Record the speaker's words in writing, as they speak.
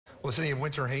Well, the city of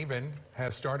Winter Haven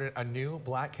has started a new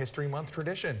Black History Month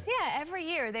tradition. Yeah, every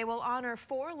year they will honor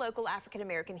 4 local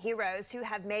African-American heroes who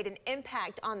have made an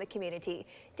impact on the community.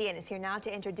 Deanne is here now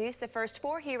to introduce the first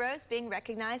 4 heroes being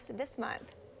recognized this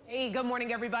month. Hey, good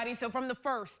morning, everybody. So from the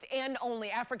first and only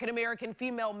African-American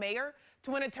female mayor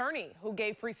to an attorney who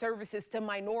gave free services to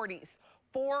minorities,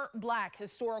 4 Black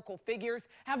historical figures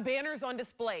have banners on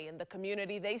display in the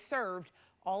community they served,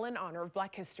 all in honor of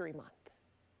Black History Month.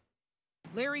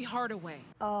 Larry Hardaway.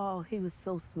 Oh, he was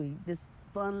so sweet, just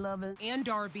fun-loving. And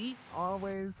Darby.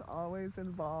 Always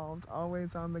involved,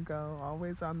 always on the go,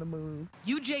 always on the move.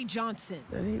 UJ Johnson.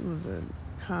 That he was a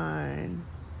kind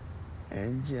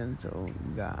and gentle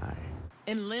guy.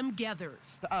 And Lim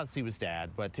Gethers. To us, he was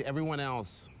Dad, but to everyone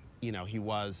else, you know, he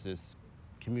was this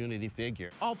community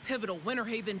figure. All pivotal Winter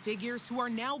Haven figures who are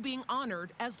now being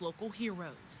honored as local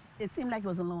heroes. It seemed like it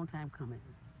was a long time coming.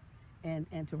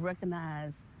 And to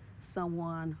recognize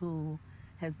someone who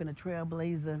has been a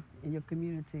trailblazer in your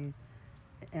community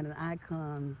and an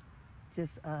icon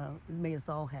just made us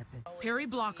all happy. Perry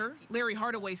Blocker, Larry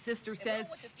Hardaway's sister,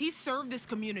 says he served this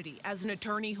community as an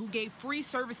attorney who gave free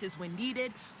services when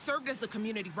needed, served as a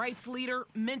community rights leader,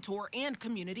 mentor, and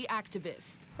community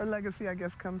activist. Her legacy, I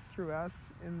guess, comes through us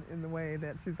in the way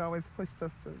that she's always pushed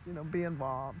us to, be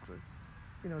involved,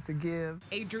 to give.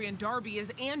 Adrienne Darby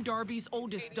is Ann Darby's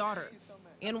oldest daughter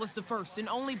and was the first and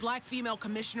only Black female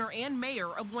commissioner and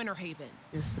mayor of Winter Haven.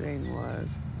 His thing was,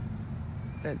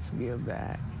 let's give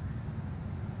back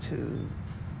to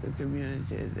the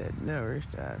community that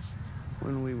nourished us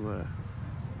when we were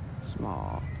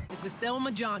small. Mrs.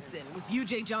 Thelma Johnson was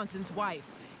UJ Johnson's wife.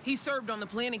 He served on the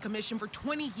Planning Commission for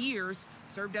 20 years,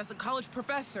 served as a college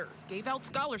professor, gave out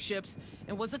scholarships,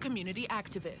 and was a community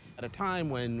activist. At a time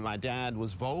when my dad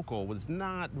was vocal was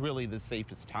not really the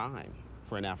safest time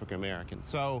for an African American.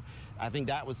 So I think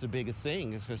that was the biggest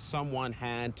thing, is because someone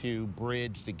had to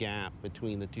bridge the gap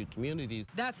between the two communities.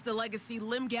 That's the legacy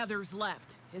Lim Gethers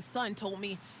left. His son told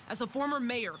me, as a former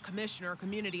mayor, commissioner,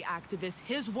 community activist,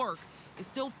 his work is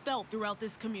still felt throughout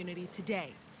this community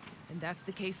today. And that's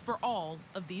the case for all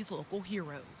of these local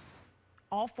heroes.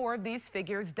 All 4 of these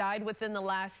figures died within the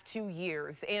last 2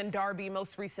 years, and Darby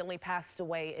most recently passed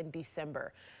away in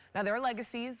December. Now, their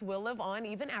legacies will live on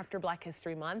even after Black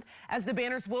History Month, as the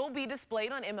banners will be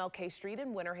displayed on MLK Street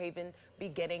in Winter Haven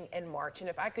beginning in March. And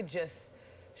if I could just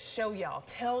show y'all,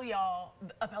 tell y'all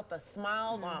about the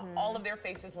smiles on all of their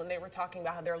faces when they were talking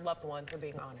about how their loved ones are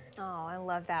being honored. Oh, I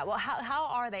love that. Well, how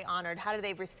are they honored? How do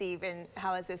they receive, and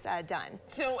how is this done?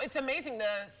 So it's amazing.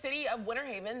 The city of Winter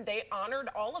Haven, they honored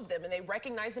all of them, and they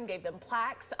recognized them, gave them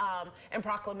plaques and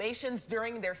proclamations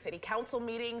during their city council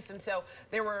meetings. And so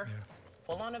there were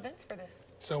full-on events for this.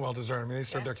 So well deserved. I mean, they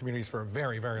served their communities for a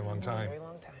very, very long time. Very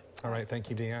long time. All right, thank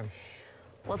you, Deanne.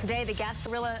 Well, today the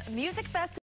Gasparilla Music Festival